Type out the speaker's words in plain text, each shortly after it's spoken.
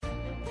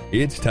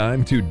It's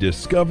time to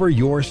discover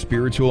your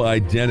spiritual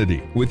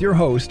identity with your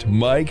host,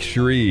 Mike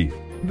Shreve.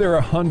 There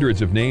are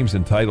hundreds of names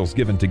and titles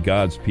given to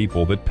God's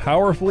people that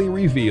powerfully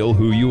reveal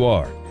who you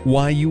are,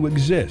 why you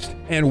exist,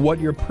 and what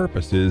your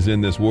purpose is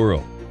in this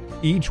world.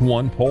 Each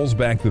one pulls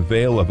back the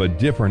veil of a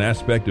different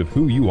aspect of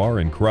who you are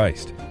in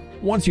Christ.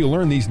 Once you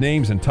learn these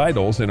names and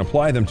titles and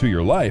apply them to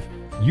your life,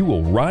 you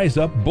will rise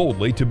up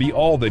boldly to be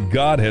all that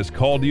God has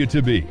called you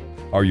to be.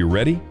 Are you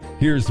ready?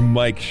 Here's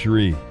Mike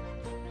Shreve.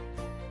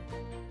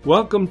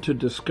 Welcome to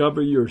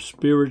Discover Your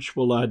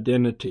Spiritual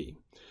Identity.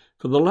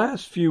 For the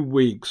last few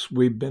weeks,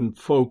 we've been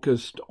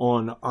focused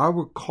on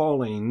our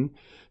calling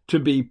to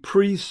be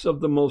priests of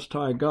the Most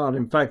High God.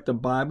 In fact, the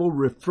Bible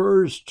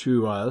refers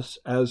to us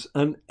as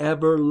an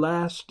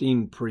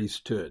everlasting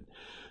priesthood.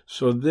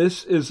 So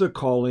this is a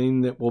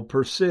calling that will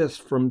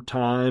persist from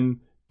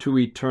time to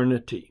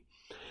eternity.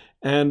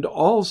 And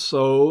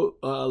also,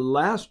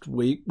 last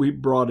week, we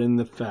brought in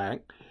the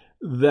fact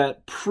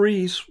that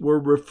priests were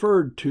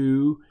referred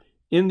to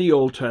in the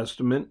Old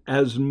Testament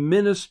as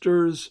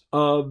ministers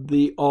of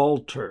the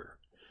altar.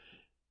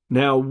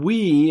 Now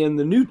we in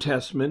the New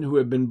Testament who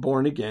have been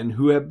born again,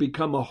 who have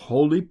become a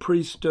holy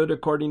priesthood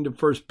according to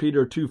 1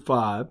 Peter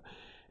 2:5,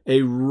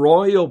 a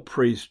royal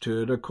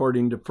priesthood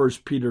according to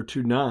 1 Peter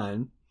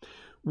 2:9,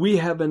 we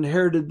have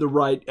inherited the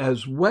right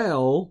as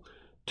well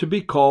to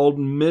be called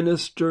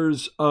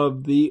ministers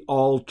of the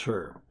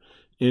altar.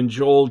 In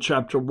Joel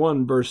chapter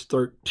 1 verse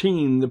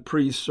 13, the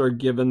priests are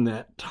given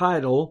that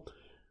title.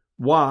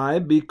 Why?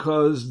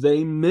 Because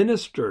they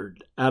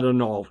ministered at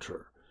an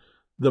altar,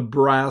 the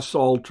brass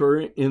altar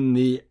in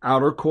the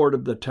outer court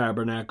of the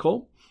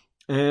tabernacle,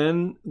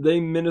 and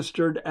they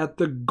ministered at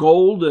the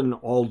golden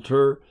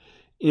altar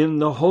in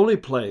the holy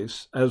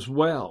place as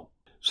well.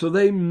 So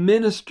they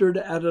ministered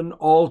at an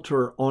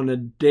altar on a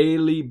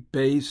daily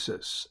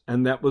basis,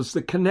 and that was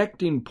the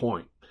connecting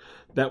point.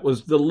 That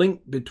was the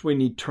link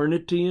between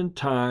eternity and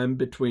time,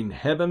 between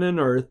heaven and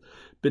earth,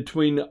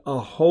 between a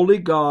holy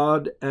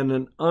God and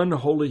an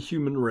unholy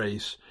human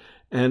race.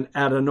 And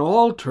at an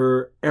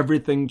altar,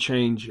 everything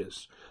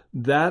changes.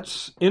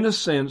 That's, in a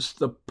sense,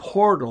 the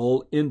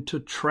portal into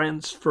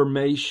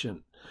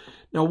transformation.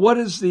 Now, what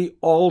is the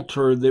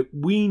altar that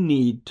we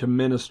need to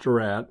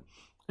minister at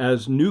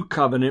as new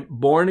covenant,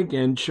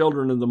 born-again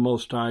children of the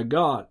Most High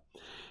God?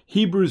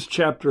 Hebrews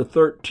chapter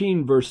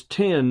 13, verse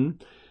 10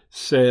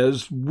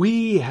 says,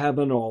 "We have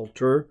an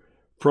altar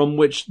from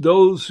which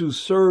those who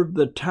serve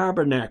the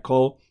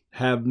tabernacle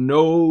have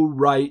no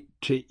right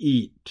to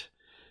eat."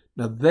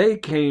 Now they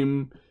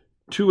came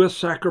to a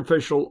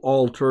sacrificial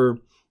altar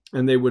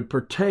and they would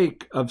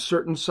partake of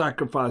certain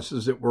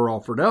sacrifices that were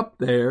offered up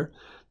there.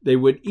 They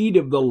would eat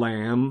of the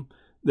lamb,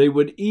 they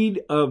would eat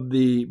of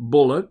the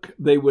bullock,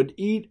 they would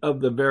eat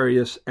of the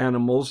various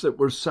animals that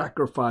were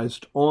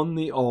sacrificed on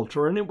the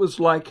altar, and it was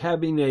like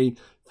having a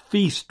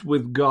feast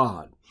with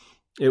God.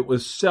 It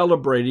was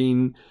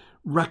celebrating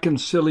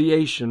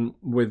reconciliation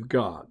with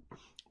God.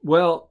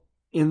 Well,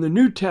 in the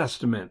New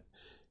Testament,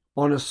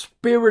 on a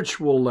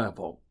spiritual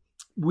level,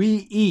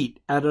 we eat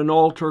at an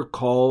altar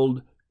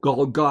called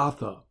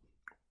Golgotha,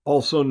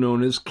 also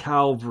known as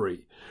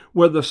Calvary,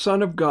 where the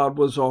Son of God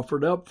was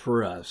offered up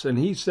for us. And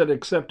he said,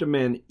 "Except a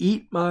man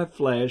eat my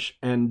flesh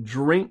and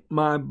drink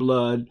my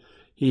blood,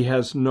 he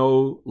has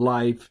no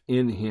life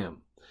in him."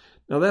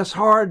 Now that's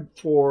hard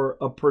for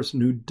a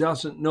person who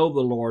doesn't know the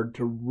Lord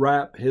to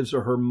wrap his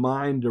or her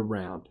mind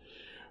around.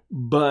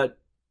 But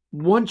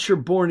once you're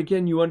born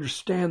again, you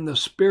understand the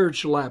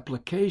spiritual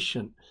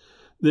application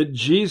that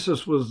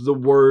Jesus was the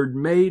Word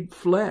made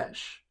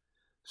flesh.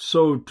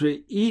 So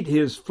to eat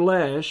his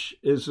flesh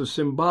is a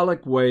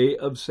symbolic way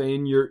of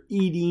saying you're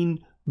eating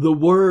the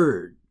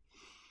Word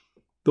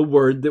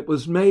that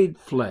was made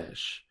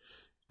flesh,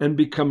 and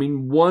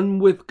becoming one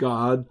with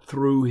God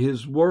through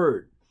his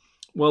Word.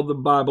 Well, the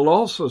Bible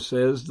also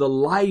says the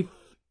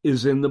life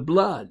is in the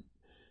blood.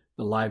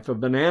 The life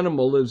of an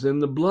animal is in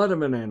the blood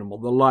of an animal.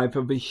 The life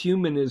of a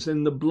human is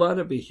in the blood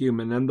of a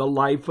human. And the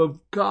life of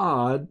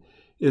God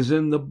is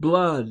in the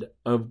blood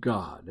of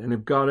God. And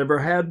if God ever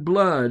had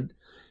blood,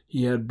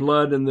 he had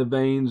blood in the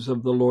veins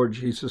of the Lord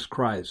Jesus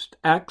Christ.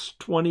 Acts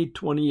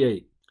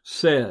 20:28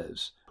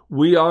 says,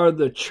 "We are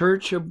the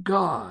church of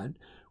God,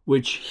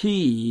 which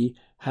he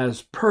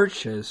has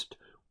purchased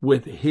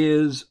with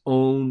his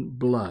own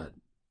blood."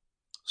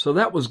 So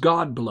that was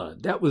God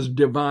blood. That was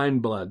divine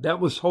blood.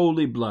 That was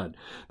holy blood.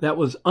 That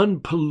was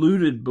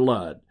unpolluted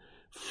blood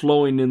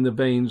flowing in the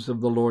veins of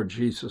the Lord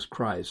Jesus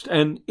Christ.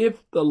 And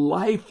if the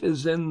life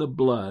is in the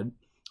blood,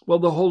 well,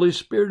 the Holy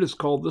Spirit is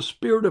called the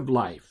Spirit of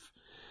life.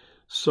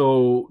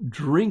 So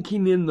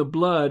drinking in the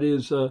blood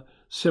is a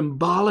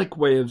symbolic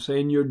way of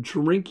saying you're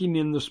drinking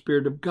in the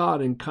Spirit of God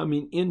and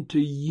coming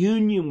into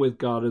union with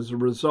God as a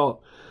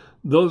result.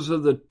 Those are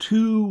the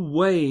two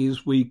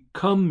ways we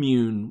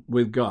commune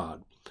with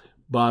God,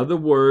 by the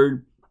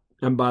Word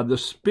and by the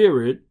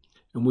Spirit,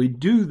 and we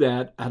do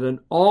that at an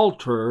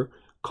altar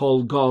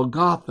called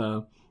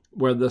Golgotha,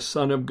 where the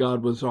Son of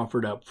God was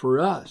offered up for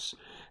us.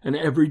 And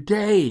every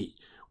day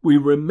we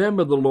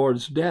remember the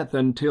Lord's death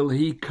until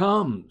he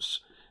comes.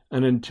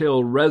 and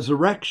until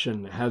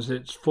resurrection has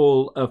its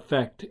full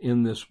effect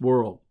in this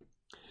world.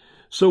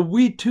 So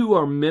we too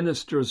are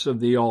ministers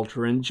of the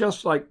altar, and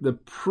just like the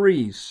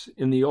priests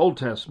in the Old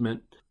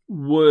Testament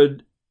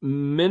would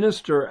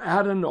minister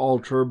at an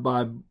altar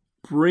by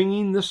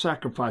bringing the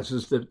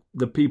sacrifices that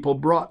the people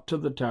brought to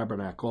the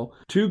tabernacle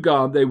to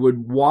God, they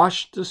would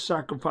wash the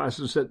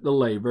sacrifices at the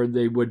laver.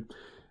 They would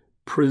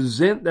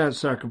present that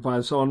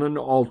sacrifice on an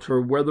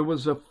altar where there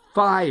was a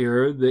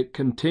fire that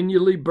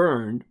continually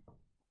burned.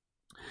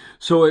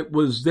 So it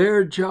was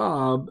their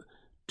job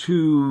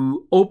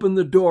to open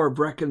the door of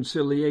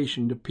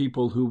reconciliation to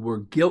people who were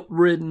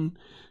guilt-ridden,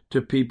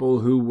 to people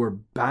who were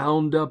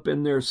bound up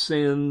in their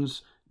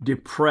sins,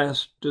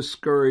 depressed,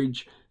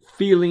 discouraged,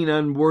 feeling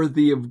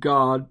unworthy of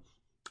God.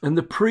 And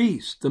the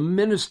priests, the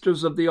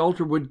ministers of the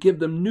altar, would give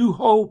them new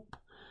hope,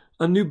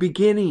 a new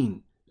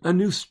beginning, a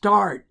new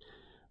start,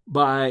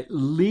 by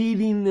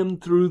leading them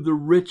through the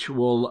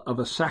ritual of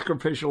a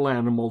sacrificial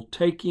animal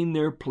taking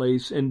their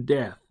place in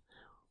death.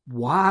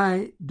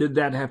 Why did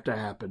that have to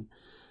happen?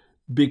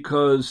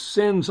 Because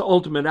sin's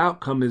ultimate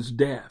outcome is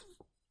death.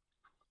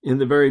 In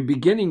the very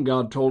beginning,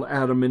 God told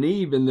Adam and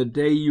Eve, in the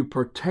day you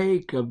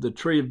partake of the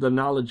tree of the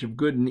knowledge of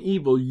good and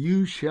evil,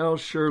 you shall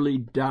surely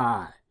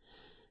die.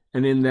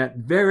 And in that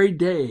very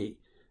day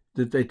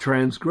that they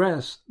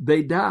transgressed,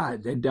 they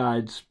died. They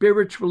died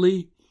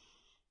spiritually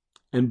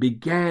and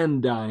began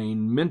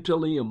dying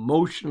mentally,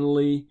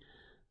 emotionally,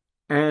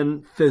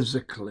 and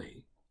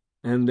physically.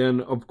 And then,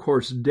 of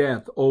course,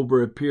 death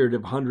over a period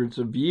of hundreds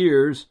of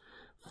years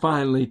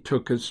finally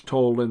took its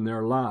toll in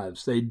their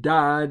lives. They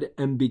died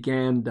and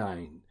began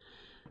dying.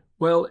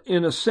 Well,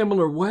 in a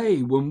similar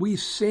way, when we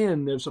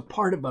sin, there's a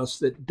part of us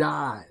that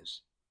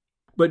dies.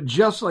 But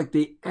just like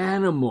the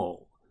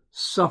animal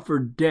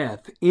suffered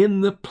death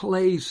in the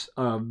place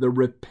of the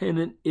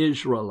repentant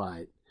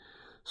Israelite,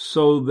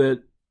 so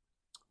that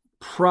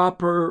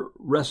proper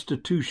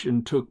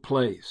restitution took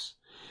place.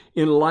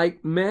 In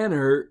like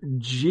manner,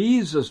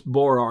 Jesus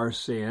bore our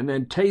sin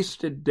and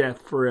tasted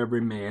death for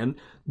every man.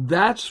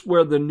 That's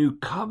where the new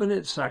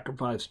covenant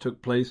sacrifice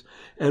took place.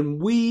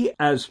 And we,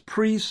 as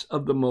priests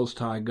of the Most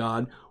High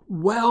God,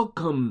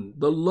 welcome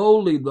the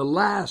lowly, the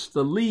last,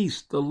 the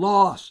least, the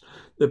lost,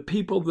 the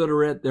people that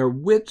are at their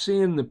wits'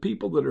 end, the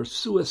people that are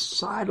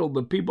suicidal,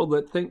 the people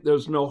that think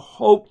there's no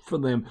hope for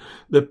them,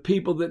 the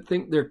people that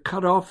think they're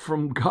cut off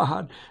from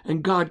God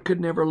and God could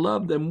never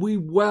love them. We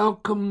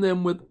welcome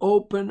them with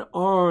open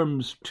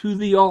arms to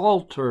the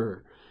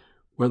altar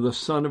where the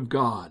Son of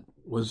God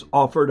was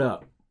offered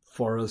up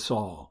for us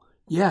all.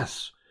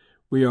 Yes,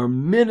 we are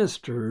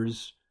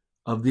ministers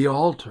of the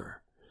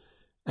altar,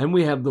 and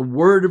we have the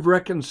word of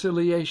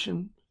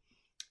reconciliation,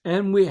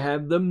 and we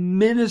have the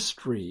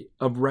ministry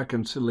of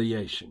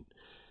reconciliation.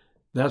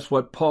 That's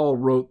what Paul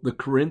wrote the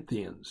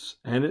Corinthians,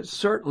 and it's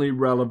certainly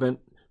relevant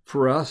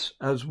for us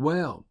as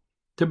well.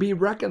 To be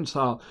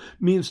reconciled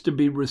means to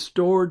be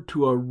restored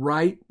to a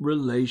right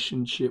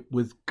relationship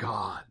with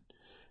God,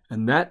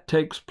 and that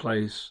takes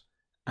place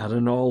at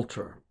an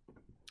altar.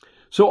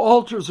 So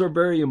altars are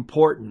very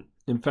important.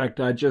 In fact,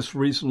 I just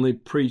recently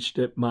preached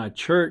at my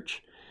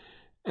church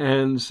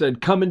and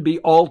said, "Come and be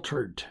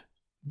altered."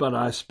 But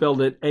I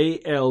spelled it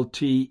A-L-T-E-R-E-D,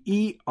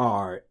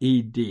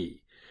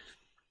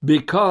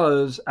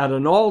 because at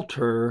an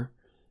altar,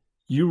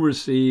 you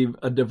receive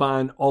a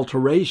divine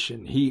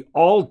alteration. He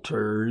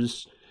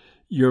alters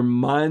your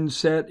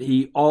mindset.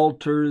 He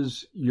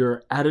alters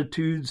your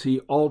attitudes.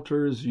 He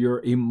alters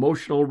your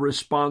emotional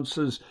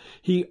responses.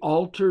 He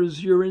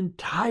alters your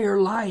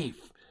entire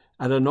life.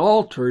 At an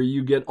altar,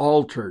 you get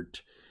altered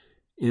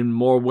in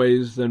more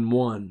ways than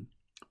one.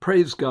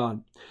 Praise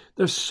God.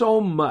 There's so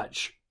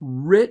much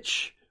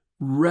rich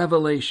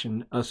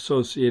revelation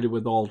associated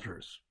with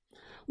altars.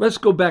 Let's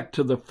go back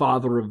to the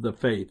father of the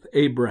faith,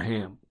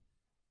 Abraham.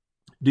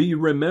 Do you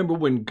remember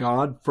when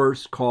God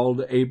first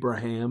called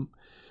Abraham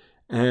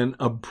and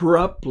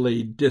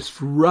abruptly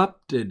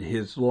disrupted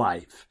his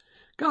life?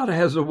 God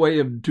has a way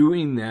of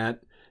doing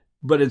that,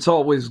 but it's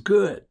always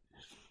good.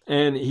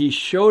 And he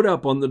showed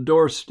up on the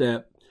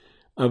doorstep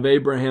of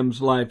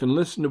Abraham's life. And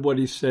listen to what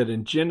he said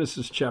in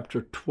Genesis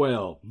chapter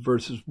 12,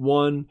 verses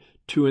 1,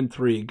 2, and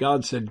 3.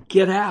 God said,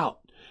 "Get out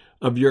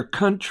of your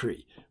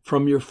country,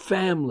 from your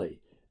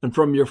family, and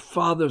from your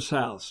father's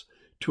house,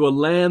 to a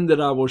land that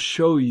I will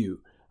show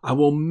you. I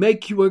will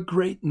make you a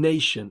great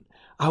nation.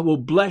 I will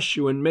bless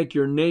you and make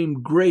your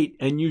name great,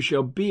 and you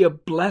shall be a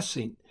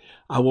blessing.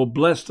 I will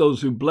bless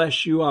those who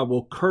bless you. I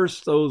will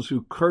curse those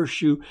who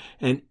curse you,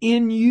 and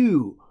in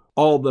you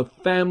all the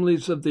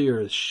families of the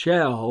earth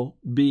shall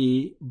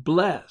be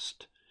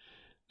blessed."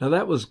 Now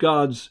that was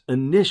God's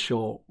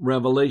initial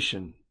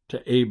revelation to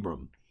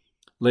Abram.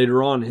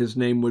 Later on, his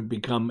name would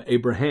become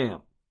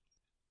Abraham.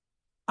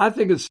 I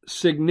think it's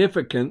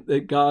significant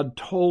that God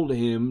told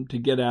him to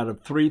get out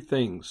of three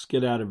things.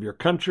 Get out of your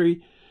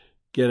country,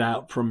 get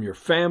out from your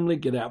family,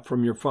 get out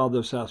from your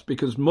father's house,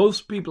 because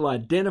most people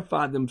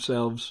identify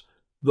themselves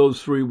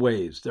those three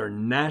ways: their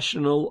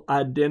national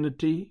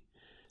identity,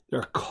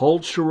 their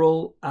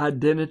cultural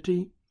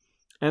identity,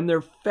 and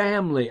their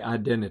family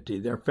identity,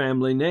 their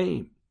family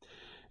name.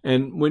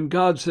 And when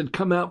God said,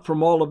 come out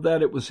from all of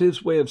that, it was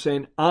his way of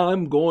saying,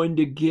 I'm going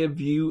to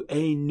give you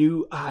a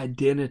new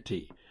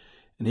identity.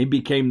 And he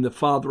became the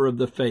father of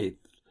the faith,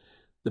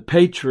 the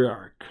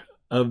patriarch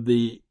of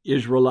the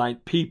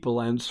Israelite people.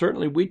 And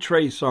certainly we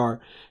trace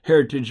our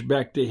heritage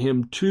back to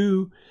him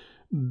too,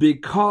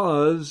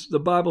 because the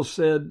Bible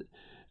said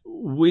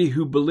we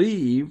who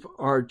believe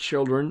are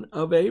children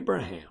of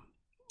Abraham.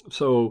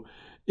 So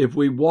if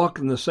we walk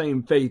in the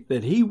same faith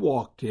that he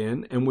walked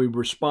in, and we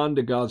respond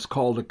to God's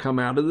call to come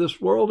out of this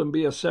world and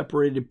be a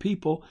separated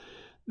people,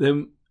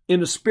 then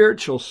in a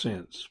spiritual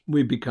sense,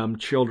 we become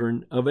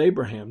children of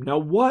Abraham. Now,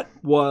 what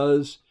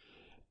was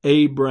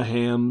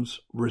Abraham's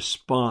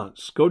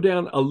response? Go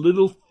down a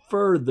little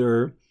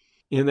further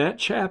in that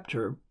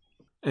chapter,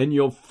 and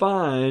you'll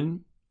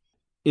find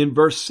in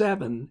verse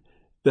 7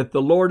 that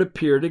the Lord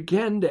appeared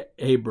again to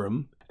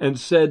Abram and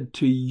said,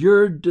 to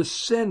your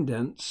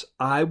descendants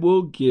I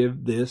will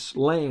give this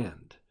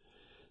land.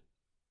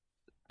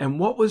 And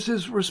what was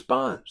his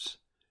response?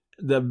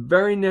 The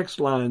very next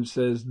line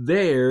says,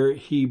 there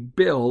he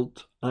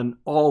built an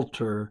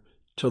altar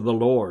to the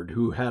Lord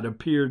who had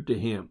appeared to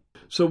him.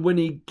 So when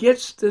he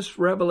gets this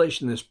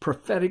revelation, this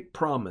prophetic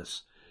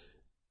promise,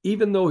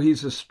 even though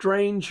he's a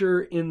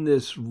stranger in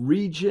this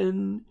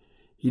region,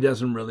 he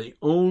doesn't really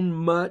own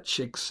much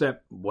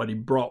except what he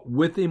brought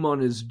with him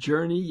on his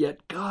journey,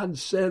 yet God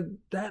said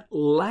that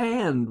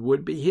land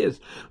would be his.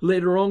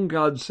 Later on,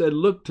 God said,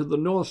 look to the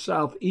north,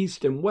 south,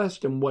 east, and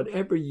west, and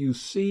whatever you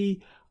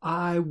see,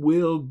 I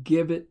will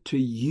give it to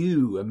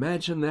you.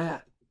 Imagine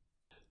that.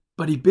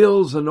 But he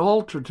builds an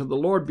altar to the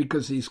Lord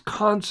because he's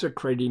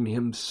consecrating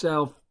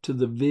himself to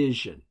the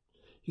vision.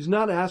 He's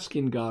not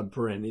asking God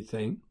for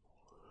anything.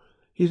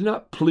 He's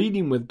not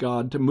pleading with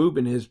God to move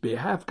in his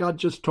behalf. God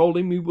just told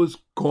him he was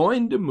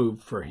going to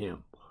move for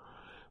him.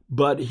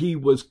 But he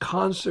was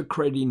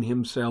consecrating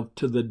himself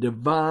to the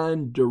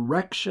divine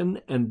direction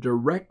and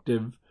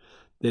directive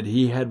that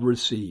he had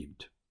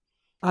received.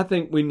 I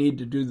think we need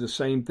to do the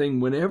same thing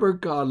whenever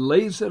God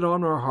lays it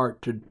on our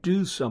heart to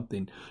do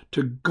something,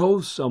 to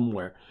go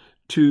somewhere,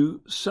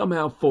 to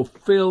somehow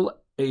fulfill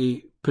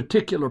a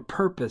particular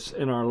purpose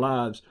in our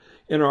lives.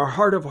 In our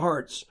heart of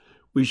hearts,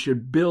 we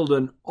should build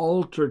an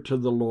altar to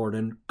the Lord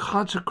and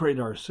consecrate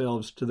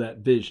ourselves to that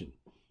vision.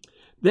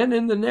 Then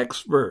in the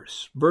next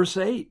verse, verse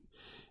 8,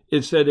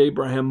 it said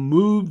Abraham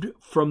moved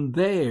from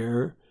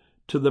there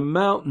to the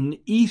mountain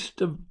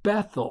east of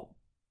Bethel,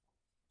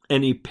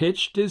 and he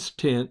pitched his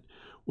tent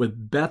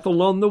with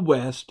Bethel on the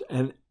west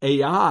and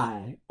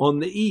Ai on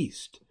the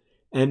east.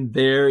 And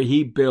there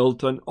he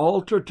built an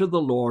altar to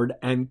the Lord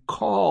and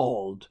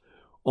called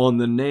on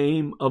the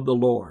name of the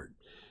Lord.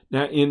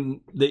 Now,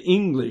 in the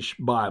English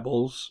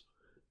Bibles,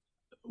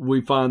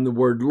 we find the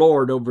word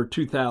Lord over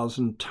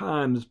 2,000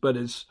 times, but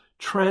it's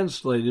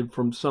translated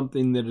from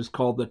something that is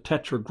called the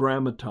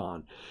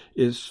Tetragrammaton.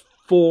 It's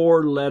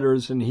 4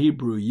 letters in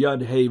Hebrew,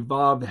 Yud He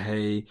Vav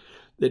He,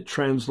 that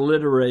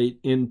transliterate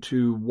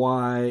into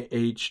YHWH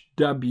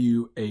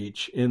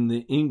in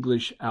the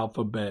English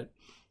alphabet,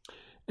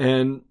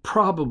 and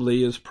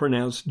probably is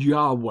pronounced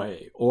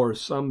Yahweh, or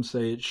some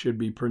say it should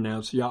be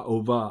pronounced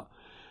Yahovah.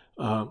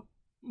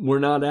 We're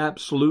not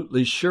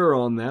absolutely sure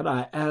on that.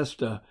 I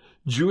asked a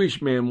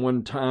Jewish man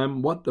one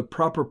time what the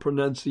proper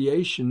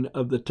pronunciation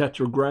of the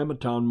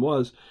Tetragrammaton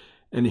was,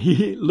 and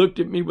he looked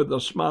at me with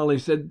a smile. He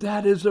said,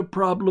 that is a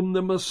problem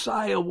the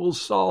Messiah will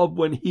solve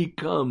when he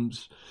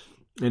comes.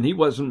 And he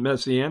wasn't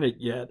Messianic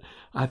yet.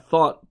 I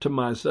thought to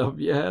myself,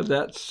 yeah,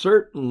 that's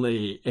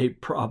certainly a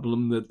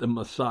problem that the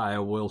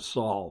Messiah will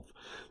solve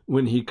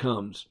when he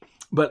comes.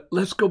 But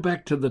let's go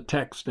back to the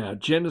text now.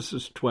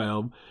 Genesis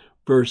 12,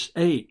 verse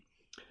 8.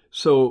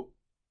 So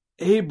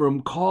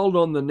Abram called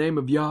on the name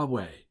of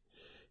Yahweh.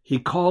 He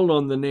called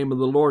on the name of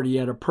the Lord. He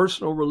had a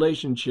personal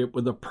relationship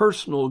with a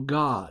personal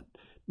God,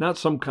 not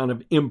some kind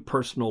of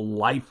impersonal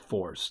life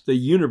force. The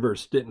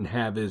universe didn't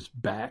have his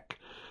back,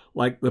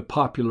 like the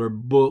popular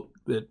book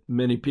that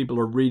many people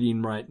are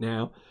reading right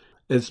now.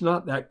 It's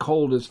not that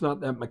cold. It's not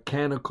that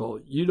mechanical.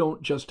 You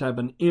don't just have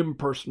an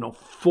impersonal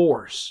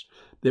force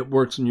that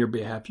works in your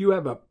behalf. You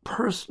have a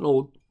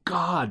personal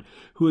God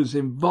who is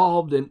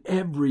involved in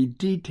every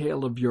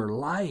detail of your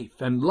life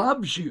and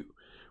loves you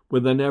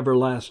with an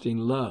everlasting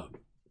love.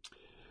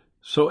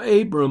 So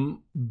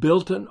Abram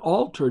built an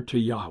altar to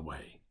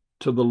Yahweh,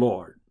 to the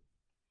Lord,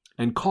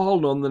 and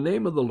called on the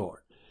name of the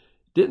Lord.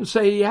 Didn't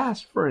say he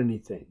asked for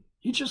anything.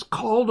 He just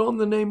called on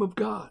the name of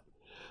God.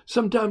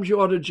 Sometimes you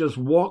ought to just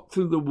walk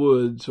through the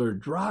woods or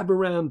drive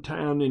around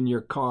town in your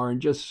car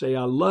and just say,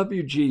 I love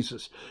you,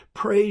 Jesus.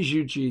 Praise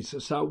you,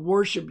 Jesus. I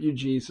worship you,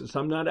 Jesus.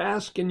 I'm not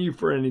asking you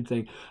for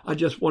anything. I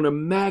just want to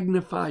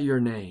magnify your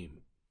name.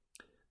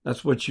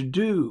 That's what you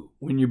do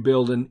when you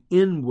build an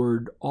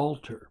inward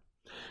altar.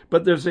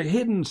 But there's a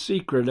hidden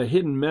secret, a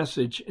hidden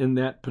message in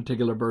that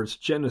particular verse,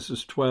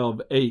 Genesis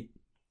 12:8,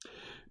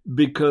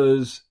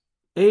 because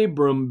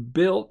Abram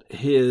built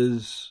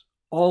his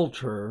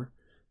altar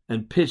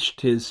and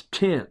pitched his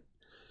tent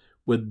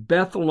with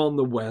Bethel on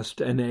the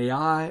west and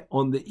Ai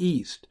on the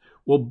east.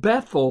 Well,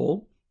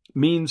 Bethel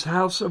means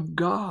house of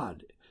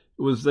God.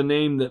 It was the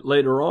name that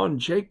later on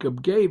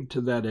Jacob gave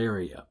to that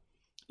area.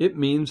 It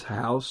means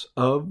house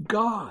of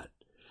God.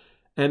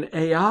 And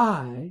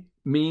Ai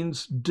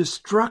means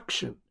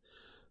destruction.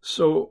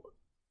 So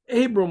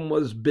Abram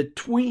was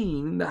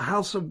between the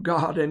house of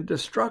God and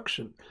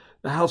destruction.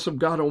 The house of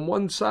God on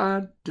one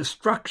side,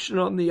 destruction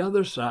on the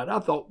other side. I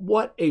thought,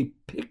 what a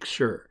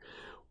picture.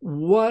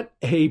 What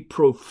a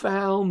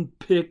profound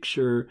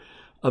picture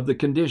of the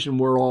condition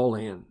we're all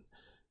in.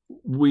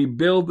 We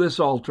build this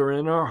altar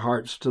in our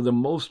hearts to the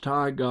Most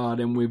High God,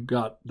 and we've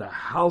got the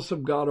house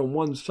of God on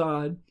one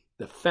side,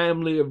 the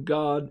family of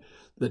God,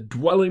 the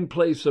dwelling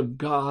place of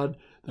God,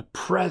 the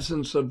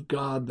presence of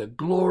God, the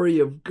glory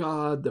of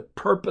God, the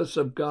purpose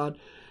of God.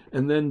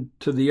 And then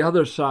to the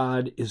other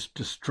side is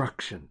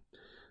destruction.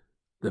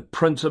 The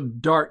prince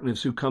of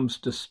darkness who comes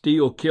to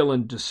steal, kill,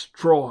 and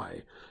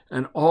destroy.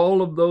 And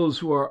all of those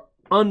who are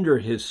under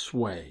his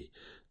sway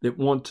that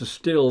want to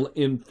still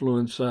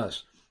influence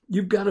us.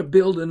 You've got to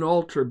build an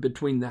altar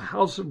between the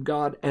house of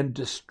God and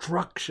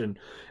destruction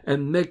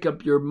and make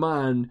up your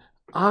mind,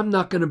 I'm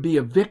not going to be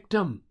a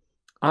victim.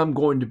 I'm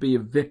going to be a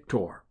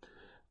victor.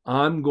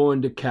 I'm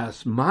going to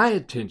cast my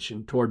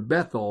attention toward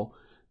Bethel,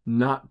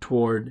 not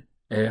toward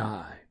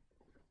Ai.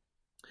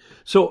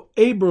 So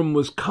Abram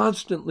was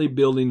constantly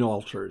building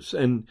altars,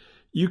 and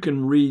you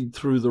can read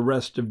through the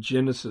rest of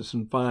Genesis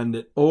and find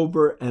that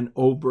over and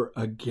over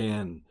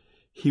again,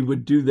 he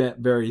would do that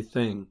very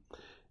thing.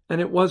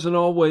 And it wasn't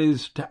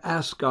always to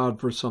ask God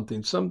for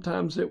something.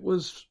 Sometimes it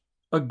was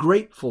a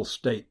grateful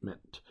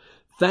statement,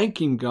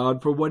 thanking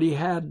God for what he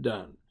had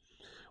done.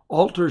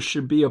 Altars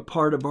should be a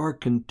part of our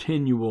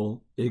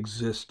continual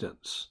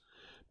existence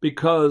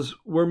because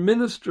we're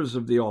ministers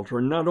of the altar.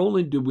 And not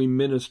only do we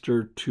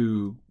minister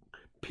to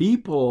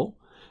people,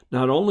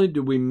 not only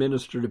do we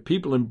minister to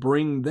people and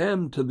bring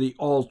them to the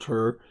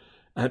altar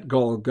at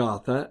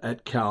Golgotha,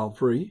 at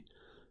Calvary,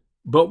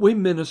 but we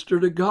minister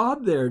to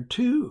God there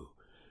too.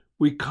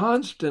 We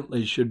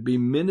constantly should be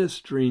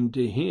ministering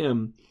to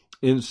him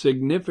in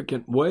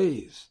significant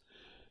ways.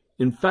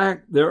 In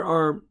fact, there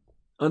are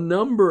a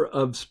number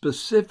of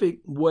specific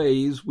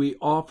ways we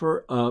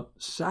offer up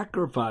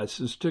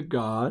sacrifices to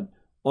God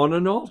on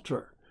an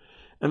altar.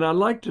 And I'd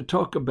like to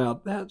talk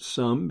about that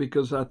some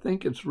because I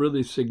think it's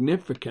really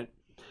significant.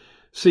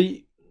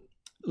 See,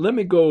 let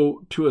me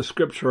go to a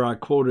scripture I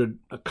quoted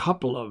a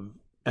couple of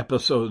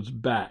episodes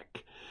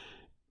back.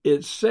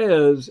 It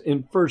says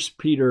in 1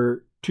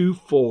 Peter 2,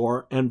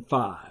 4, and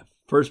 5.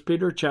 1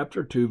 Peter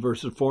chapter 2,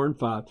 verses 4 and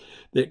 5,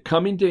 that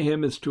coming to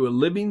him is to a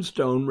living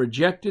stone,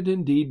 rejected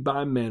indeed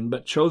by men,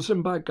 but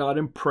chosen by God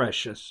and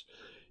precious.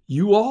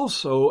 You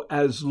also,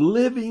 as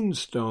living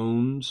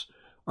stones,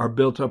 are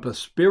built up a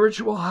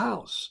spiritual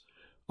house,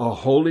 a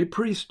holy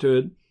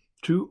priesthood,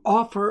 to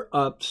offer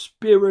up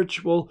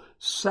spiritual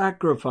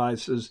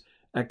sacrifices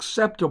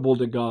acceptable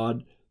to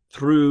God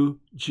through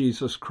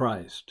Jesus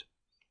Christ.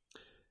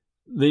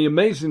 The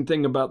amazing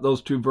thing about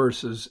those two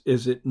verses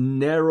is it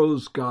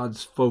narrows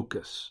God's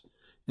focus.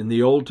 In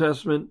the Old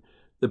Testament,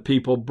 the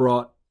people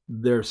brought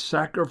their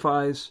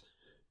sacrifice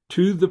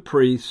to the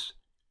priests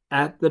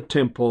at the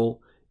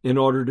temple in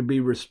order to be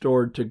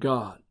restored to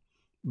God.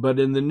 But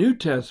in the New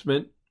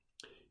Testament,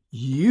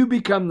 you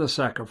become the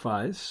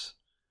sacrifice,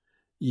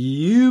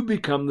 you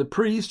become the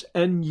priest,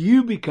 and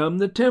you become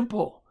the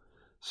temple.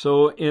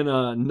 So in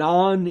a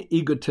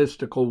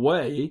non-egotistical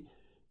way,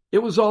 it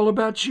was all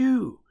about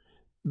you.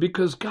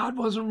 Because God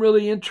wasn't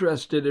really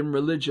interested in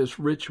religious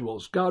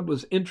rituals. God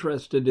was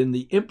interested in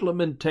the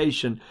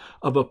implementation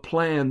of a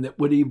plan that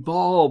would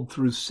evolve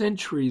through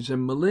centuries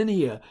and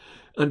millennia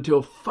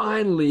until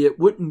finally it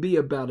wouldn't be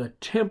about a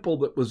temple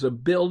that was a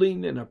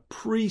building and a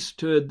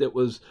priesthood that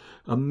was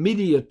a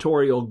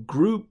mediatorial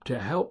group to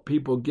help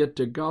people get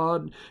to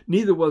God.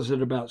 Neither was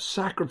it about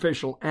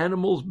sacrificial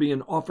animals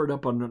being offered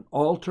up on an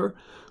altar,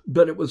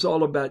 but it was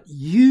all about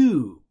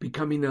you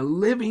becoming a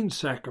living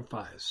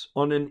sacrifice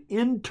on an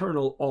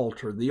internal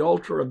altar, the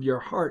altar of your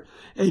heart,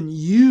 and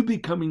you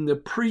becoming the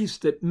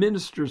priest that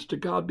ministers to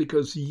God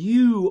because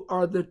you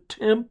are the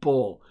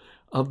temple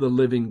of the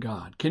living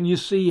God. Can you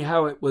see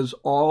how it was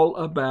all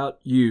about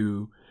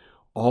you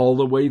all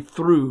the way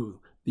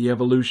through the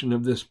evolution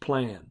of this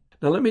plan?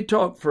 Now let me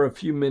talk for a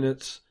few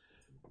minutes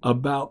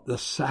about the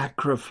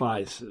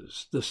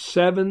sacrifices, the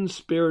 7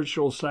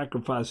 spiritual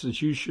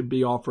sacrifices you should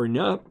be offering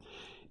up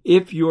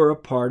if you're a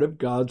part of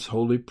God's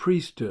holy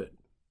priesthood.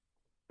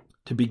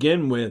 To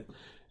begin with,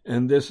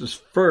 and this is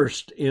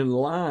first in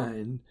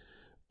line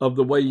of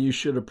the way you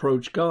should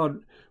approach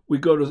God, we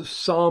go to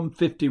Psalm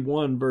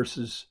 51,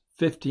 verses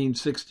 15,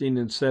 16,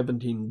 and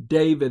 17.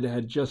 David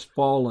had just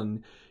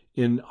fallen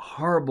in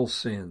horrible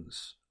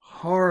sins.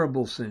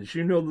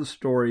 You know the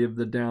story of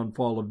the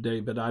downfall of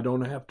David. I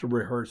don't have to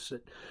rehearse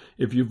it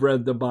if you've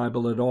read the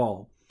Bible at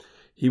all.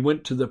 He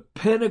went to the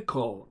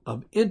pinnacle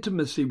of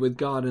intimacy with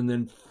God and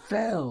then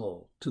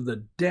fell to the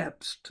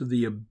depths, to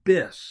the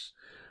abyss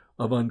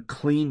of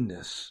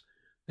uncleanness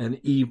and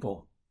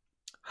evil.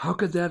 How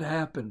could that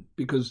happen?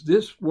 Because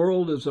this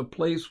world is a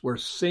place where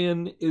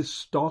sin is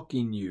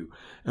stalking you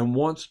and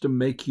wants to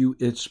make you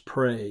its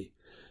prey.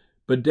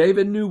 But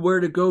David knew where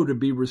to go to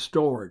be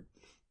restored.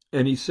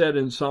 And he said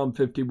in Psalm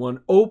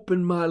 51,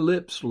 "Open my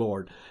lips,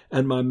 Lord,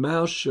 and my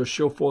mouth shall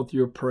show forth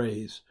your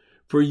praise.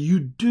 For you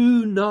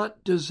do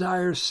not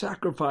desire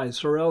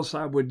sacrifice, or else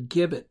I would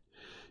give it.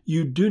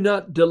 You do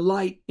not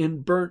delight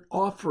in burnt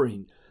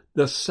offering.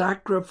 The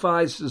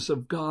sacrifices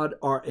of God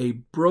are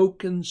a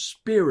broken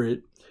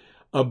spirit,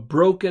 a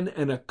broken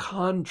and a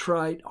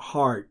contrite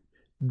heart.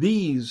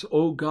 These,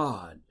 O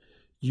God,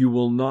 you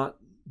will not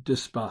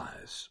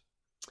despise."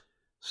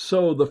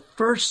 So the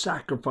first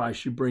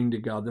sacrifice you bring to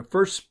God, the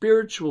first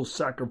spiritual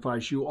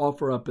sacrifice you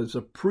offer up as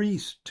a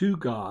priest to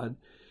God,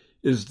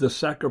 is the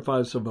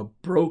sacrifice of a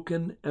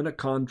broken and a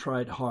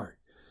contrite heart.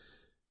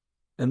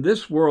 And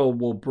this world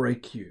will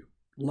break you.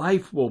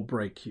 Life will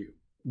break you.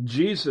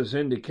 Jesus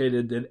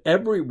indicated that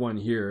everyone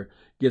here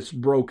gets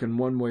broken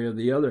one way or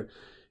the other.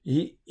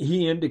 He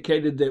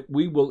indicated that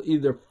we will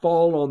either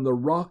fall on the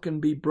rock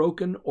and be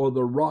broken, or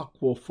the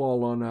rock will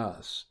fall on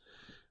us.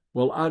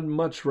 Well, I'd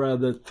much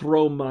rather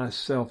throw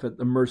myself at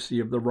the mercy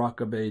of the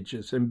Rock of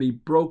Ages and be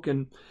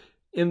broken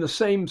in the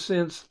same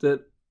sense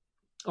that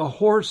a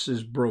horse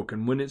is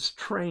broken when it's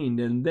trained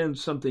and then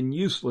something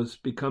useless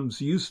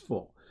becomes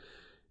useful.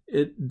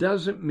 It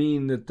doesn't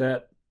mean that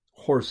that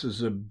horse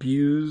is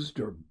abused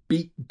or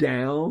beat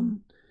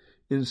down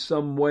in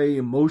some way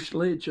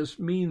emotionally. It just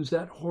means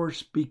that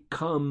horse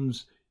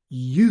becomes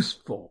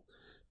useful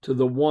to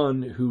the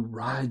one who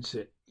rides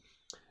it.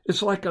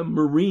 It's like a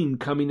Marine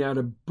coming out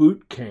of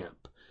boot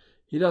camp.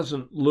 He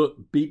doesn't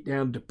look beat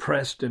down,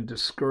 depressed, and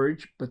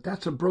discouraged, but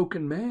that's a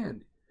broken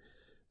man.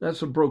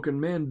 That's a broken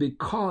man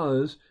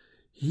because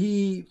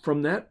he,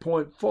 from that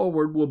point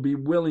forward, will be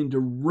willing to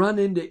run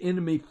into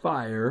enemy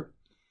fire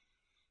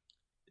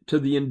to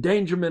the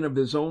endangerment of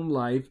his own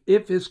life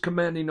if his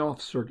commanding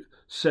officer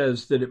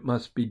says that it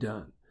must be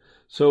done.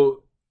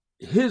 So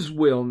his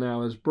will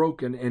now is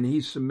broken, and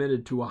he's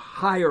submitted to a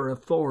higher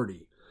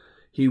authority.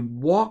 He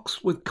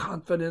walks with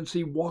confidence.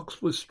 He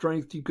walks with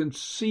strength. You can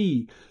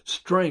see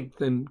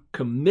strength and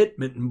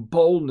commitment and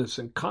boldness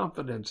and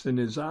confidence in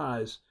his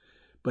eyes.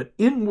 But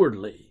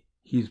inwardly,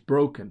 he's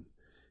broken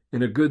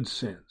in a good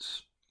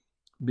sense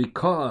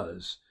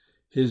because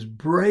his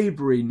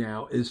bravery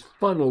now is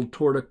funneled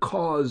toward a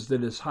cause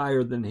that is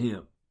higher than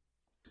him.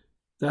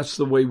 That's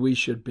the way we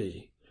should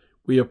be.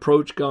 We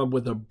approach God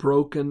with a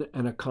broken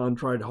and a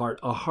contrite heart,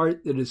 a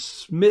heart that is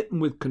smitten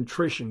with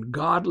contrition,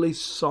 godly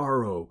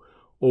sorrow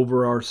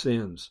over our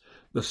sins.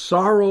 The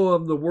sorrow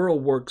of the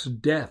world works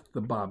death,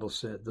 the Bible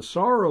said. The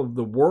sorrow of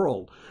the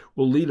world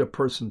will lead a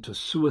person to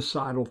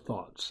suicidal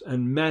thoughts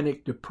and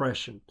manic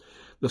depression.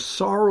 The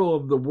sorrow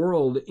of the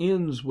world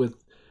ends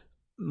with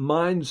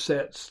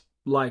mindsets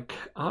like,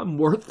 I'm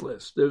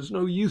worthless. There's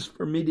no use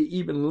for me to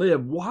even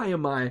live. Why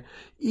am I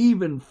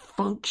even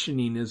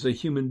functioning as a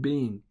human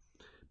being?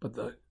 But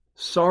the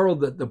sorrow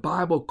that the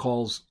Bible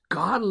calls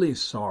godly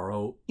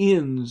sorrow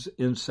ends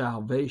in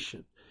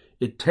salvation.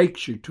 It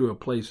takes you to a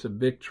place of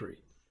victory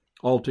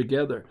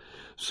altogether.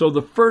 So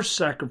the first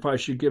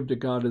sacrifice you give to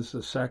God is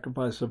the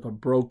sacrifice of a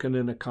broken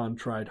and a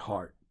contrite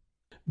heart.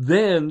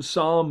 Then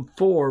Psalm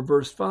 4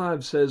 verse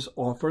 5 says,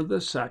 offer the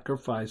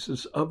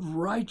sacrifices of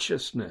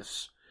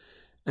righteousness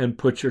and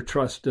put your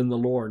trust in the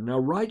Lord. Now,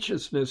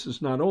 righteousness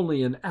is not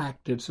only an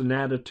act, it's an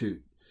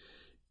attitude.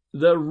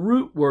 The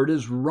root word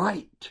is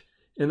right.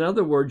 In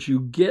other words, you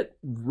get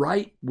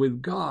right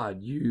with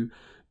God. You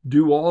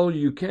do all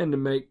you can to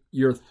make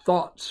your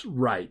thoughts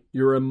right,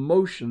 your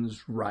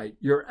emotions right,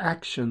 your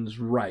actions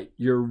right,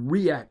 your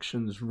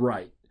reactions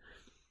right.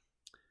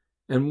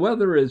 And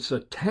whether it's a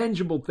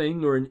tangible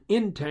thing or an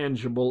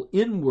intangible,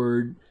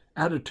 inward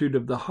attitude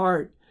of the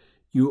heart,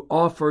 you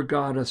offer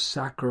God a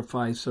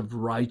sacrifice of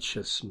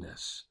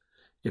righteousness.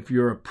 If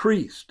you're a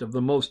priest of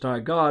the Most High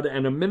God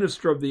and a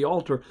minister of the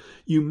altar,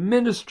 you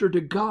minister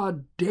to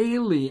God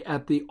daily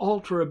at the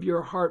altar of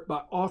your heart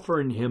by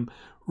offering Him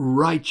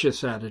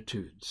righteous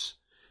attitudes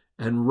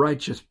and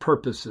righteous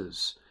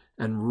purposes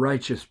and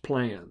righteous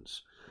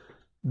plans.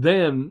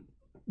 Then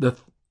the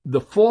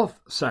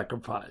fourth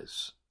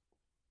sacrifice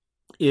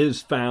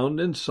is found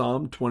in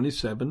Psalm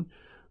 27,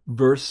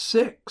 verse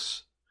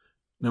 6.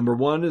 Number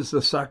 1 is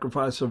the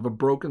sacrifice of a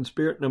broken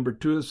spirit. Number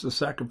 2 is the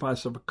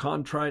sacrifice of a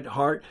contrite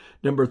heart.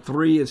 Number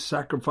 3 is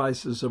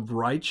sacrifices of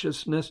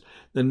righteousness.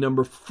 Then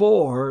number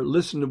 4,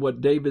 listen to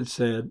what David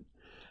said.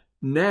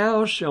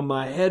 Now shall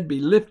my head be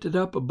lifted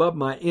up above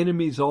my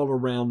enemies all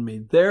around me.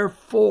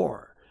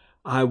 Therefore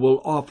I will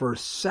offer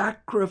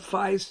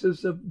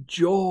sacrifices of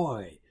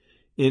joy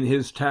in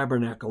his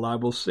tabernacle. I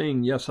will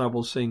sing, yes, I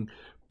will sing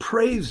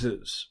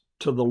praises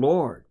to the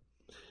Lord.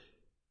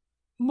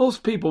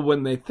 Most people,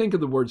 when they think of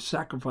the word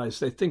sacrifice,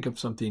 they think of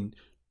something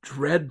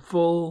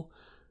dreadful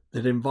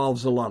that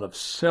involves a lot of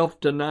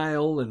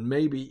self-denial and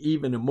maybe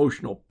even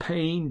emotional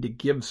pain to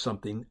give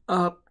something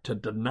up, to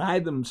deny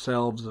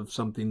themselves of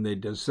something they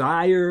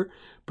desire,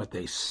 but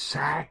they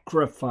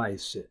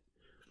sacrifice it.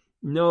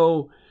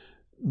 No,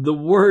 the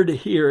word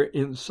here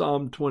in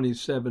Psalm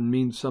 27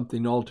 means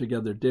something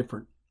altogether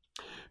different,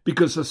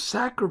 because a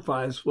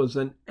sacrifice was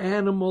an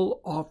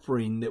animal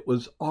offering that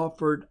was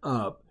offered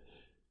up,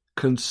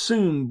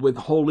 consumed with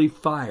holy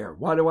fire.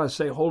 Why do I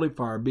say holy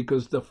fire?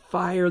 Because the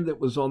fire that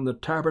was on the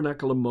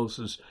tabernacle of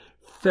Moses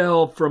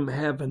fell from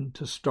heaven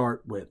to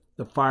start with.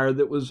 The fire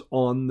that was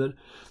on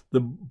the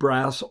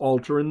brass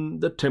altar in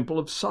the Temple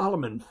of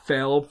Solomon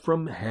fell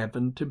from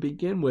heaven to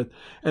begin with.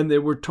 And they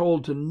were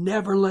told to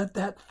never let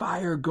that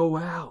fire go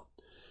out.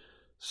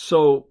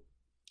 So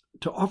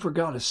to offer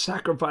God a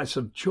sacrifice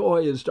of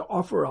joy is to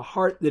offer a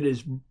heart that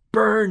is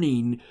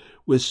burning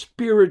with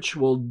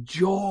spiritual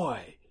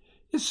joy.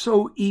 It's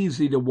so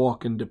easy to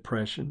walk in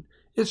depression.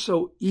 It's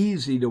so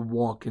easy to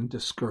walk in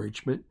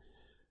discouragement.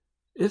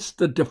 It's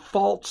the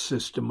default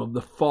system of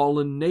the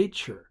fallen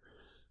nature.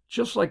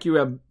 Just like you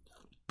have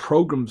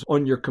programs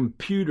on your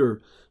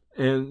computer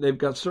and they've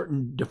got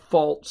certain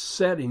default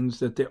settings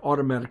that they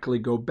automatically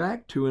go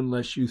back to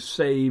unless you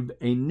save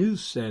a new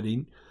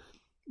setting.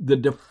 The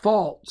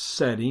default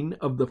setting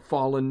of the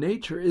fallen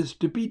nature is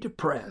to be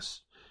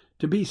depressed,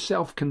 to be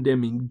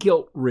self-condemning,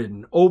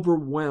 guilt-ridden,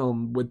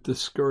 overwhelmed with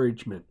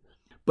discouragement.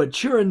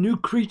 But you're a new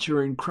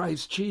creature in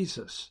Christ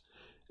Jesus,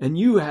 and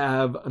you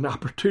have an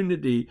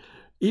opportunity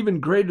even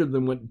greater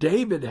than what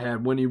David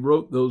had when he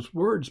wrote those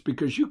words,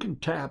 because you can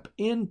tap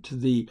into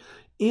the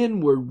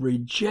inward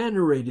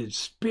regenerated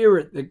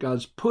spirit that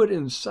God's put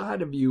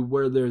inside of you,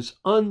 where there's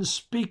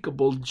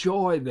unspeakable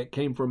joy that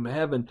came from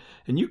heaven,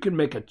 and you can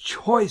make a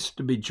choice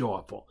to be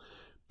joyful,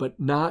 but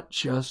not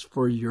just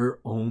for your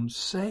own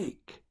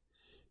sake.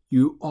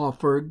 You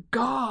offer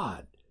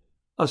God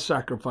a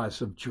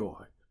sacrifice of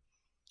joy.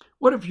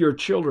 What if your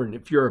children,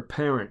 if you're a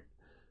parent,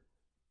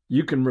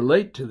 you can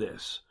relate to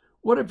this.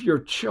 What if your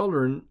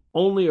children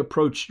only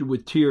approached you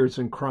with tears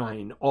and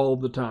crying all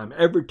the time?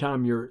 Every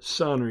time your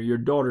son or your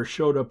daughter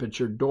showed up at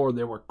your door,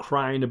 they were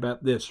crying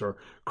about this or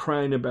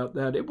crying about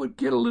that. It would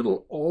get a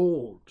little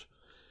old.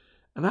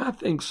 And I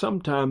think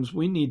sometimes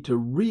we need to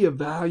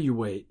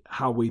reevaluate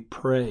how we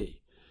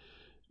pray,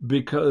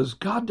 because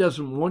God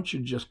doesn't want you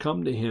to just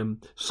come to him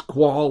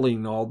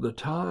squalling all the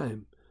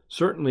time.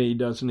 Certainly he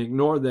doesn't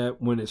ignore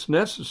that when it's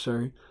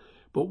necessary.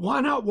 But why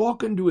not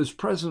walk into his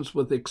presence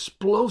with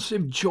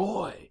explosive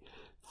joy,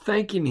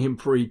 thanking him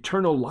for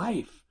eternal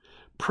life,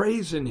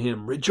 praising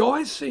him,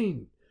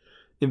 rejoicing?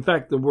 In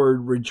fact, the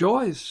word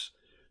rejoice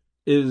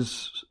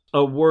is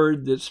a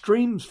word that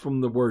streams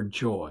from the word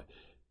joy.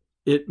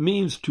 It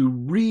means to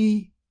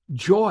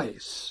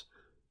rejoice,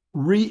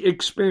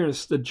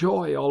 re-experience the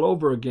joy all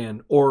over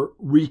again, or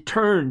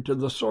return to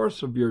the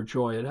source of your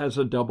joy. It has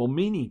a double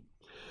meaning.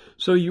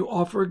 So you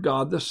offer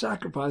God the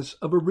sacrifice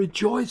of a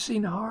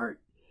rejoicing heart.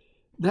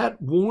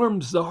 That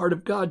warms the heart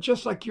of God,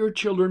 just like your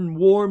children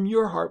warm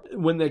your heart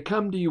when they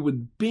come to you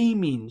with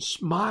beaming,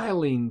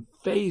 smiling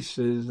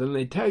faces, and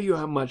they tell you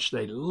how much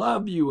they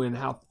love you and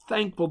how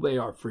thankful they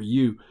are for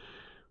you.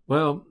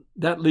 Well,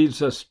 that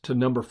leads us to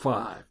number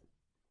 5,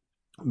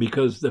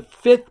 because the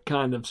 5th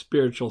kind of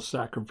spiritual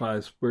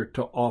sacrifice we're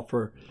to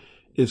offer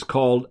is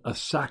called a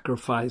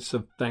sacrifice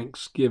of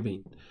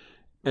thanksgiving.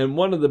 And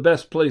one of the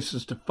best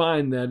places to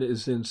find that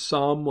is in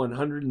Psalm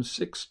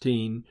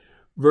 116,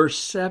 verse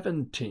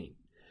 17.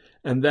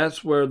 And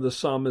that's where the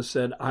psalmist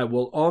said, I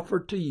will offer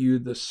to you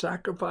the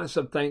sacrifice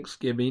of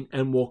thanksgiving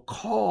and will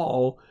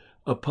call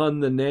upon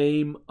the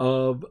name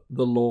of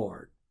the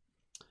Lord.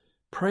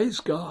 Praise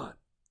God.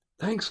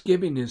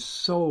 Thanksgiving is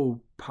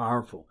so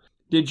powerful.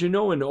 Did you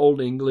know in Old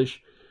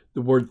English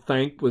the word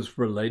thank was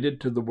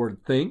related to the word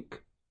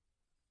think?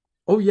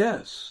 Oh,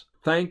 yes.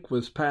 Thank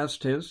was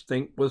past tense,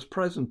 think was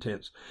present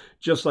tense.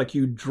 Just like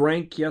you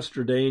drank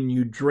yesterday and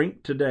you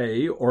drink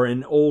today, or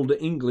in Old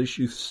English,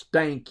 you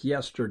stank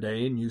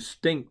yesterday and you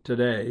stink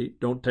today.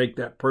 Don't take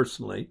that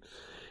personally.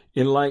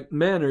 In like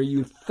manner,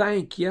 you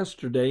thank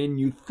yesterday and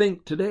you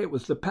think today. It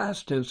was the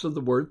past tense of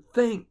the word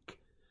think.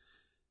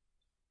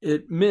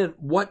 It meant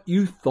what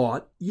you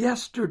thought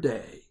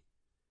yesterday.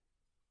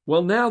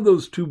 Well, now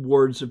those two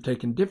words have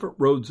taken different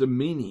roads of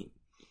meaning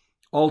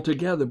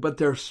altogether, but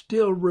they're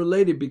still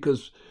related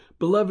because,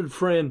 beloved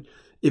friend,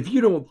 if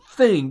you don't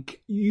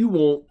think, you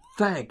won't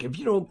thank. If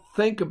you don't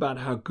think about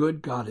how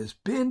good God has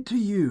been to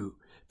you,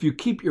 if you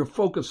keep your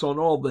focus on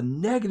all the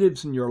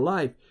negatives in your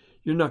life,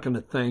 you're not going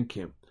to thank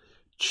him.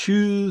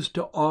 Choose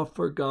to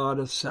offer God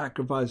a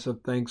sacrifice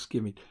of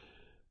thanksgiving,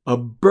 a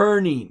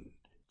burning,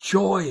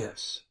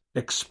 joyous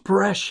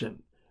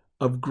expression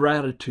of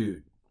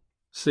gratitude.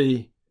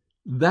 See,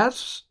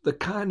 that's the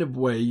kind of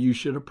way you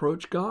should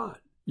approach God.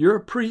 You're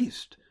a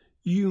priest.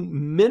 You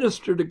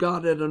minister to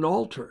God at an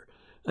altar,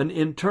 an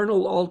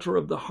internal altar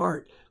of the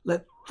heart.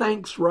 Let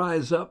thanks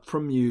rise up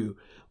from you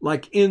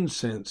like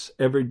incense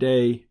every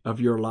day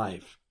of your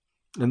life.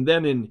 And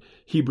then in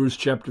Hebrews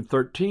chapter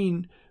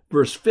 13,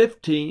 verse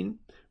 15,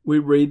 we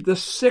read the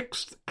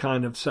 6th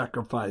kind of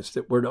sacrifice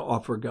that we're to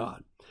offer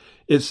God.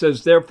 It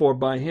says, therefore,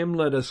 by him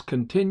let us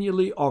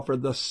continually offer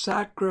the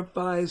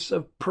sacrifice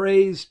of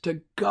praise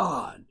to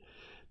God,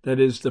 that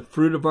is the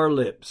fruit of our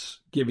lips,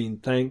 giving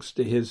thanks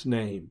to his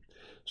name.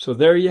 So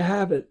there you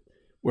have it.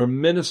 We're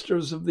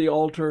ministers of the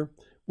altar.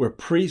 We're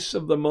priests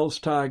of the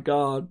Most High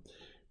God.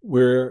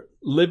 We're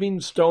living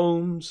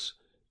stones,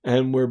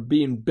 and we're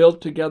being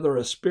built together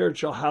a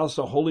spiritual house,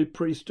 a holy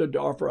priesthood to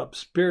offer up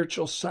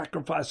spiritual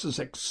sacrifices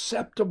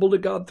acceptable to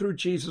God through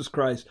Jesus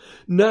Christ.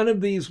 None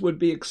of these would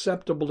be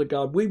acceptable to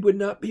God. We would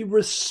not be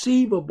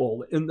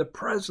receivable in the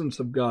presence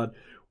of God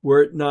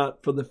were it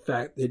not for the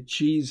fact that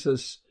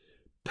Jesus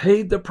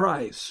paid the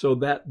price so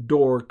that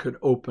door could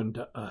open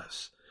to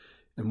us.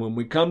 And when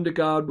we come to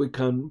God, we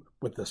come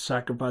with the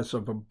sacrifice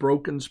of a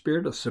broken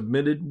spirit, a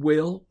submitted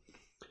will,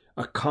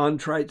 a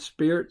contrite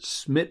spirit,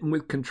 smitten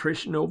with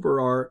contrition over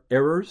our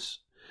errors.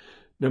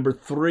 Number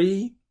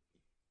 3,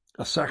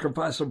 a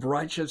sacrifice of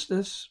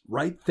righteousness,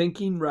 right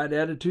thinking, right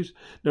attitudes.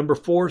 Number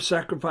 4,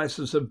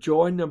 sacrifices of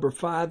joy. Number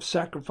 5,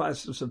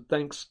 sacrifices of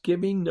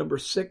thanksgiving. Number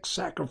 6,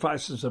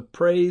 sacrifices of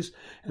praise.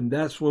 And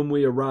that's when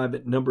we arrive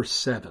at number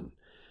 7,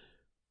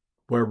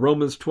 where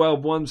Romans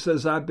 12:1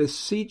 says, I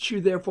beseech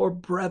you, therefore,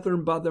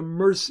 brethren, by the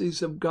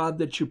mercies of God,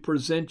 that you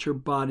present your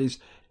bodies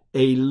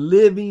a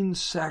living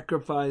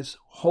sacrifice,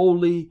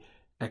 holy,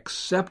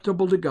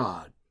 acceptable to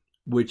God,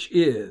 which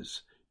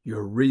is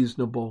your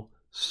reasonable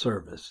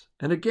service.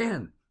 And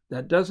again,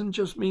 that doesn't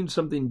just mean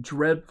something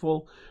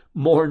dreadful,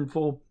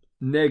 mournful,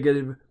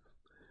 negative,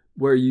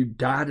 where you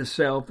die to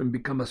self and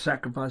become a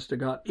sacrifice to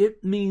God.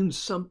 It means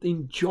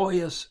something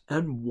joyous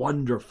and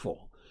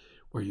wonderful,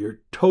 where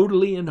you're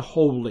totally and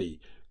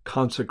wholly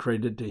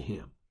consecrated to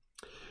Him.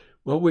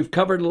 Well, we've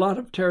covered a lot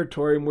of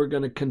territory, and we're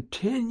going to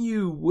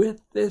continue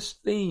with this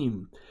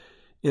theme.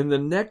 In the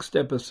next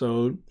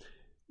episode,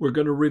 we're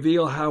going to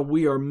reveal how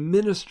we are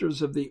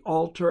ministers of the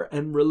altar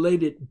and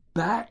relate it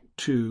back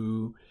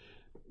to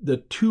the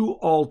 2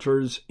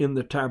 altars in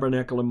the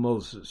tabernacle of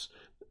Moses,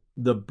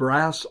 the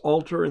brass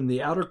altar in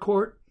the outer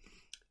court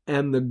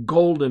and the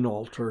golden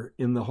altar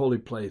in the holy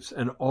place,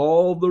 and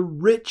all the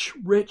rich,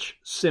 rich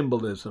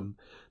symbolism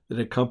that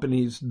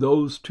accompanies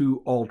those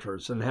 2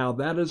 altars, and how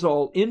that is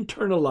all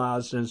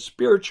internalized and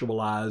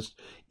spiritualized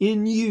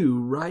in you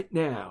right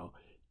now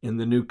in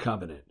the new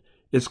covenant.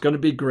 It's going to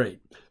be great.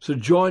 So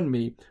join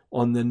me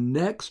on the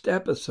next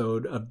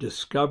episode of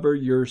Discover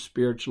Your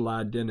Spiritual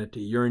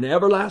Identity. You're an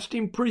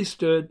everlasting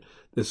priesthood.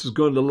 This is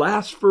going to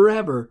last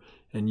forever,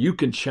 and you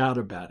can shout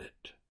about it.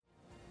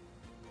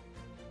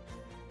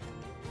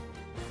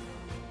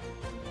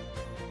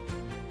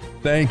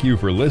 Thank you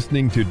for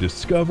listening to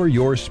Discover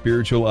Your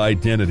Spiritual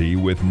Identity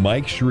with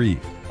Mike Shreve,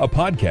 a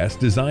podcast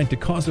designed to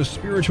cause a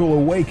spiritual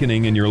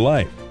awakening in your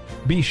life.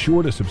 Be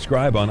sure to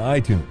subscribe on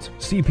iTunes,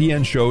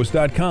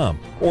 cpnshows.com,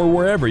 or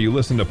wherever you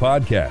listen to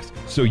podcasts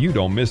so you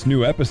don't miss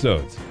new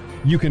episodes.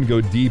 You can go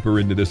deeper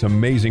into this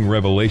amazing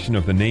revelation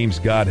of the names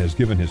God has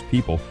given His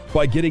people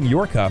by getting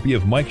your copy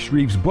of Mike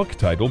Shreve's book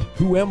titled,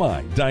 Who Am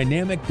I?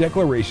 Dynamic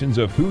Declarations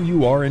of Who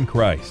You Are in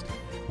Christ.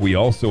 We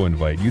also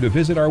invite you to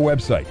visit our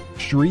website,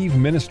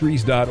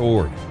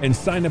 shreveministries.org, and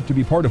sign up to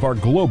be part of our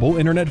global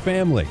internet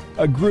family,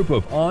 a group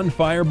of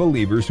on-fire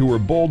believers who are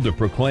bold to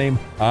proclaim,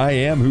 I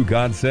am who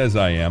God says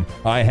I am,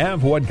 I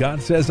have what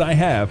God says I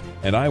have,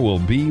 and I will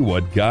be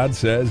what God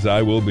says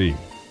I will be.